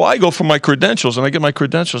this, so I go for my credentials, and I get my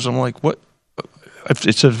credentials. I'm like, "What?"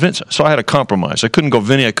 It said Vincent. So I had a compromise. I couldn't go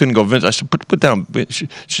Vinny. I couldn't go Vince. I said, put down.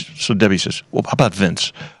 So Debbie says, "Well, how about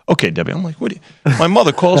Vince?" "Okay, Debbie." I'm like, "What?" My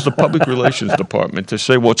mother calls the public relations department to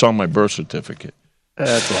say what's on my birth certificate.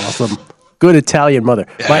 That's awesome. Good Italian mother.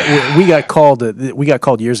 We got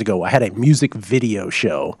called years ago. I had a music video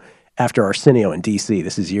show after Arsenio in D.C.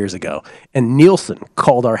 This is years ago. And Nielsen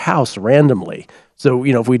called our house randomly. So,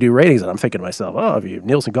 if we do ratings, and I'm thinking to myself, if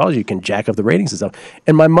Nielsen calls you can jack up the ratings and stuff.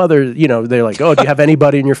 And my mother, they're like, "Oh, do you have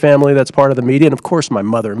anybody in your family that's part of the media?" And of course, my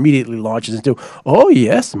mother immediately launches into, "Oh,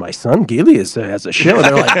 yes, my son Gilly has a show." And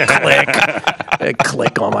they're like,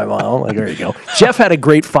 click on my mom. I'm like, there you go. Jeff had a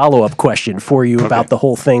great follow-up question for you about the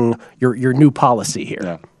whole thing, your new policy here.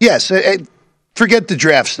 Yeah. Yes, forget the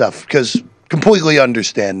draft stuff, because completely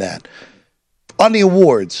understand that. On the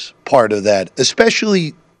awards part of that,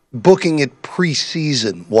 especially booking it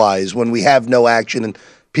preseason wise when we have no action and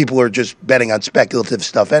people are just betting on speculative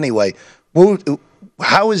stuff anyway.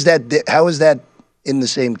 How is that in the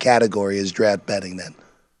same category as draft betting then?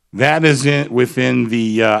 That is within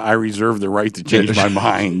the I reserve the right to change my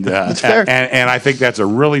mind. That's fair. And I think that's a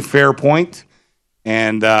really fair point.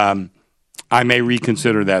 And I may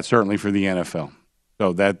reconsider that, certainly for the NFL.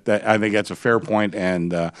 So that I think that's a fair point,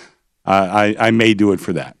 and I may do it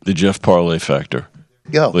for that. The Jeff Parlay factor.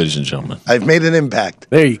 Go. Ladies and gentlemen. I've made an impact.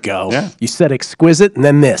 There you go. Yeah. You said exquisite, and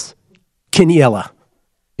then this. Quiniela.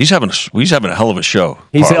 He's having a hell of a show.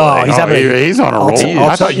 He's on a roll.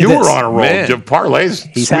 I thought you were on a roll. Jeff Parlay's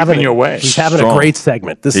sweeping you away. He's having a great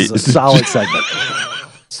segment. This is a solid segment.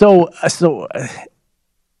 So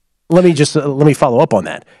let me follow up on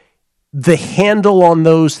that. The handle on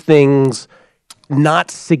those things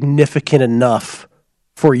not significant enough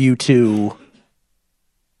for you to,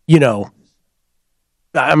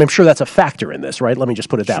 I'm sure that's a factor in this, right? Let me just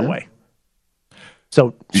put it that way.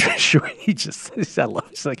 So, sure, I love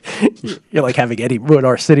it. It's like, you're like having Eddie, when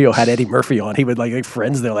Arsenio had Eddie Murphy on, he would like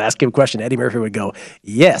friends, they'll ask him a question. Eddie Murphy would go,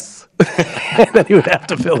 "Yes." And then he would have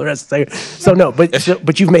to fill the rest of the segment. So, no,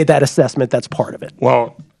 but you've made that assessment. That's part of it.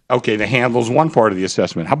 Well, okay, the handle's one part of the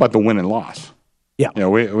assessment. How about the win and loss? Yeah.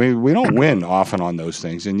 We don't win often on those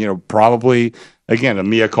things. And, probably, again, a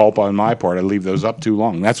mea culpa on my part, I leave those up too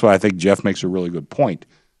long. That's why I think Jeff makes a really good point.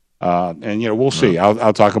 And we'll see.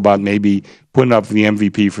 I'll talk about maybe putting up the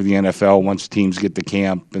MVP for the NFL once teams get to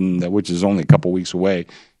camp, and which is only a couple weeks away.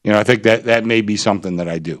 I think that may be something that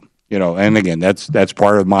I do. And again, that's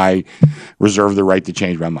part of my reserve the right to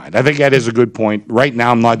change my mind. I think that is a good point. Right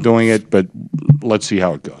now, I'm not doing it, but let's see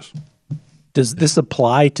how it goes. Does this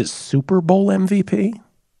apply to Super Bowl MVP?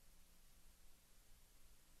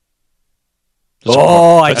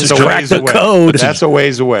 I just cracked the code. That's a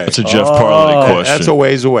ways away. That's a Jeff Parlay question. That's a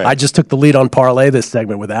ways away. I just took the lead on Parlay this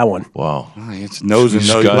segment with that one. Wow. It's nose and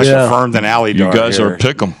nose, much affirmed than alley dart. You guys are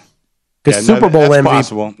pick 'em. Because Super Bowl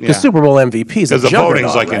MVP, the Super Bowl MVP is a juggernaut, the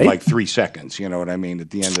voting's right? in like 3 seconds. You know what I mean? At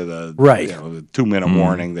the end of the the 2-minute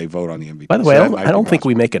warning, they vote on the MVP. By the way, I don't think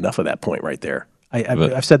we make enough of that point right there.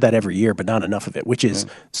 I've said that every year, but not enough of it. Which is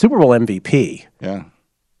Super Bowl MVP. Yeah.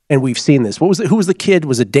 And we've seen this. Who was the kid?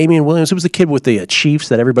 Was it Damian Williams? Who was the kid with the Chiefs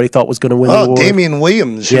that everybody thought was going to win the award? Damian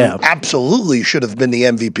Williams. Who absolutely should have been the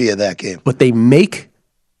MVP of that game. But they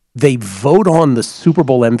vote on the Super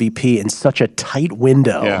Bowl MVP in such a tight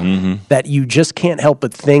window that you just can't help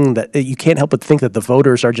but think that the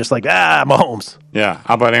voters are just like, Mahomes. Yeah.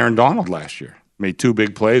 How about Aaron Donald last year? Made 2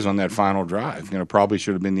 big plays on that final drive. Probably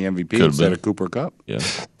should have been the MVP instead of Cooper Kupp. Yeah.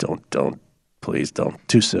 Please don't.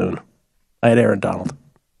 Too soon. I had Aaron Donald.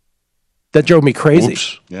 That drove me crazy.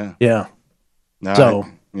 Oops. Yeah. Yeah. No, so,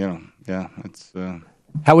 it's.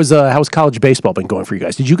 How was college baseball been going for you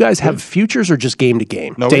guys? Did you guys have futures or just game to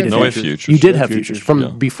game? No, we had futures. You did have futures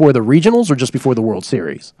from before the regionals or just before the World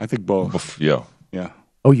Series? I think both. Yeah.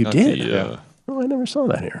 Oh, you did? Yeah. Oh, I never saw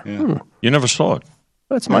that here. Yeah. You never saw it.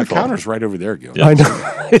 That's My my fault. counter's right over there, Gil. Yeah. I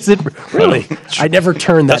know. Is it really? I never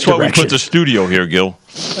turned that That's why direction. we put the studio here, Gil.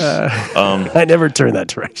 I never turned that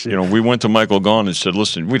direction. We went to Michael Gaughan and said,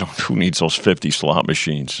 "Listen, who needs those 50 slot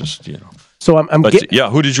machines? Just So I'm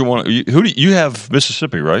who did you want? You have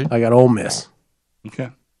Mississippi, right? I got Ole Miss. Okay.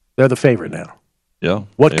 They're the favorite now. Yeah.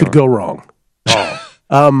 What could go wrong?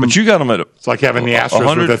 But you got them at It's like having the Astros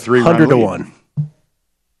 100 with a 3-run 100 to lead. 1.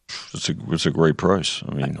 It's a great price.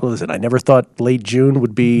 I mean, Listen, I never thought late June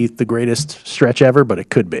would be the greatest stretch ever, but it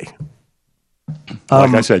could be.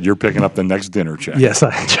 Like I said, you're picking up the next dinner check. Yes,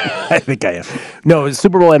 I think I am. No,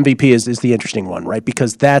 Super Bowl MVP is the interesting one, right?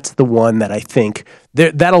 Because that's the one that I think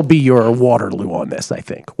that'll be your Waterloo on this. I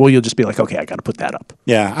think. Well, you'll just be like, okay, I got to put that up.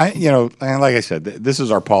 Yeah, and like I said, this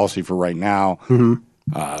is our policy for right now. Mm-hmm.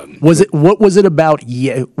 What was it about?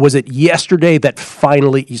 Was it yesterday that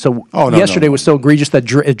finally? So yesterday was so egregious that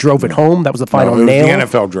it drove it home. That was the final nail. The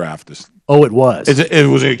NFL draft. Oh, it was. It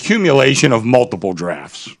was an accumulation of multiple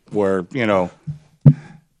drafts where I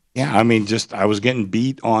was getting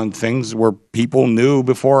beat on things where people knew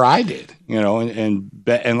before I did.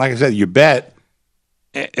 And like I said, you bet.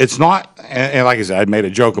 It's not. And like I said, I made a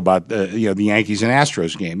joke about the Yankees and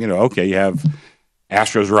Astros game. Okay, you have.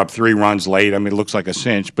 Astros are up 3 runs late. I mean, it looks like a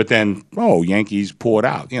cinch. But then, Yankees pull it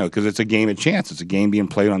out, because it's a game of chance. It's a game being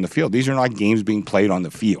played on the field. These are not games being played on the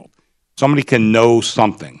field. Somebody can know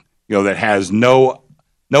something, that has no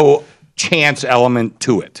chance element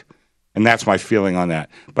to it. And that's my feeling on that.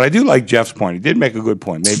 But I do like Jeff's point. He did make a good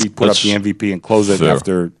point. Maybe put up the MVP and close it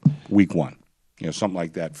after week 1. Something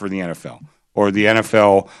like that for the NFL. Or the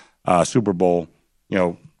NFL Super Bowl,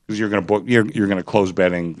 because you're going to book, you're going to close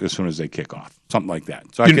betting as soon as they kick off, something like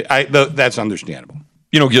that. So that's understandable.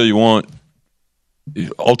 Gil,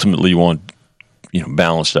 ultimately you want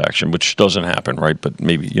balanced action, which doesn't happen, right? But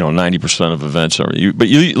maybe 90% of events are. But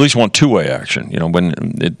you at least want 2-way action. When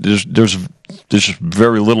there's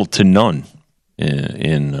very little to none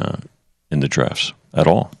in the drafts at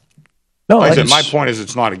all. No, my point is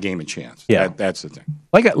it's not a game of chance. Yeah, that's the thing.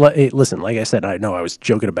 Listen, like I said, I know I was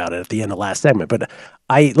joking about it at the end of last segment, but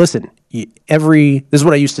this is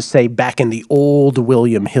what I used to say back in the old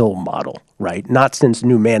William Hill model, right? Not since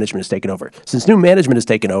new management has taken over. Since new management has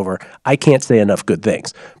taken over, I can't say enough good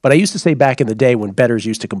things. But I used to say back in the day when bettors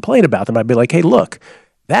used to complain about them, I'd be like, hey, look,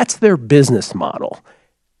 that's their business model.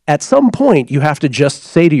 At some point, you have to just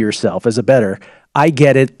say to yourself as a bettor, I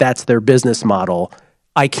get it, that's their business model.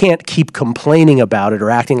 I can't keep complaining about it or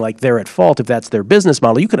acting like they're at fault if that's their business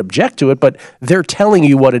model. You could object to it, but they're telling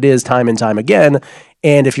you what it is time and time again.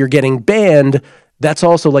 And if you're getting banned, that's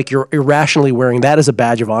also like you're irrationally wearing that as a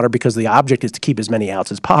badge of honor because the object is to keep as many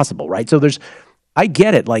outs as possible, right? So I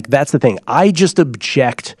get it. Like, that's the thing. I just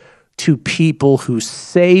object to people who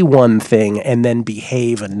say one thing and then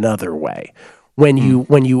behave another way. When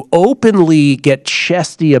you openly get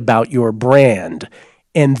chesty about your brand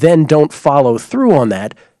and then don't follow through on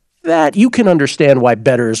that you can understand why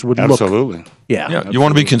bettors would Absolutely. look. Yeah. Absolutely. You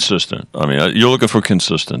want to be consistent. I mean, you're looking for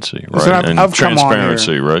consistency, right? Listen, and I've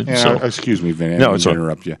transparency, come on here, right? Excuse me, Vin. I didn't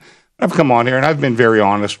interrupt you. I've come on here and I've been very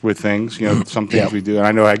honest with things. Some things we do, and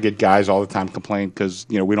I know I get guys all the time complain because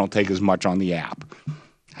we don't take as much on the app.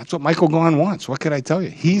 That's what Michael Gaughan wants. What could I tell you?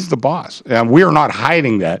 He's the boss. We are not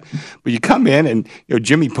hiding that. But you come in and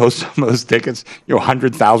Jimmy posts some of those tickets,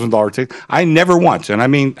 $100,000 tickets. I never once, and I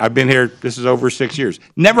mean I've been here. This is over 6 years.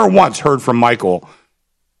 Never once heard from Michael,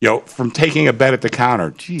 from taking a bet at the counter.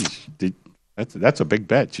 Geez, that's a big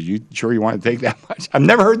bet. Are you sure you want to take that much? I've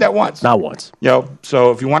never heard that once. Not once.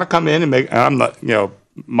 So if you want to come in and make, and I'm not,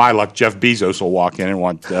 my luck, Jeff Bezos will walk in and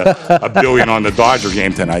want $1 billion on the Dodger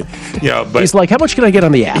game tonight. But he's like, how much can I get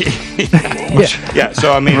on the app? Yeah.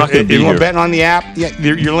 So I mean, if you want betting on the app,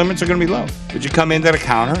 your limits are going to be low. But you come into the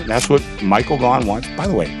counter. That's what Michael Gaughan wants. By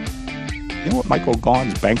the way, you know what Michael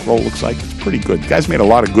Gaughan's bankroll looks like? It's pretty good. The guy's made a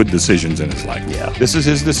lot of good decisions in his life. Yeah. This is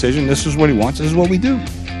his decision. This is what he wants. This is what we do.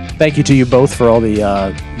 Thank you to you both for all the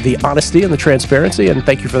honesty and the transparency, and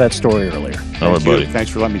thank you for that story earlier. All right, buddy.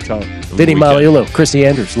 Thanks for letting me tell it. Vinny Magliulo, Chrissy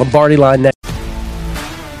Andrews, Lombardi Line next.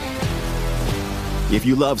 If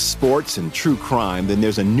you love sports and true crime, then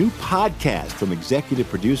there's a new podcast from executive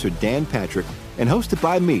producer Dan Patrick and hosted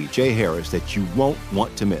by me, Jay Harris, that you won't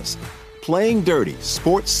want to miss. Playing Dirty: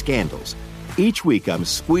 Sports Scandals. Each week, I'm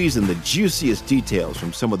squeezing the juiciest details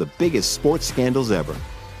from some of the biggest sports scandals ever.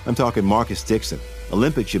 I'm talking Marcus Dixon,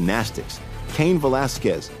 Olympic gymnastics, Cain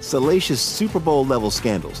Velasquez, salacious Super Bowl-level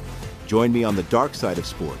scandals. Join me on the dark side of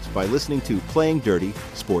sports by listening to Playing Dirty: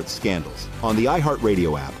 Sports Scandals on the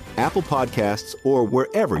iHeartRadio app, Apple Podcasts, or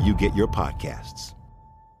wherever you get your podcasts.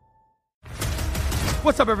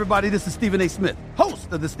 What's up, everybody? This is Stephen A. Smith,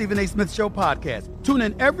 host of the Stephen A. Smith Show podcast. Tune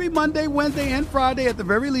in every Monday, Wednesday, and Friday at the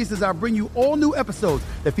very least as I bring you all new episodes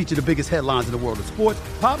that feature the biggest headlines in the world of sports,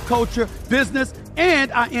 pop culture, business,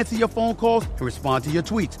 and I answer your phone calls and respond to your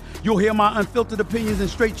tweets. You'll hear my unfiltered opinions and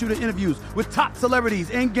straight-shooter interviews with top celebrities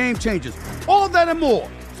and game changers. All that and more.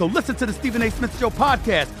 So listen to the Stephen A. Smith Show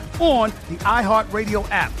podcast on the iHeartRadio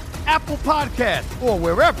app, Apple Podcasts, or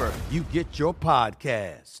wherever you get your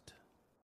podcast.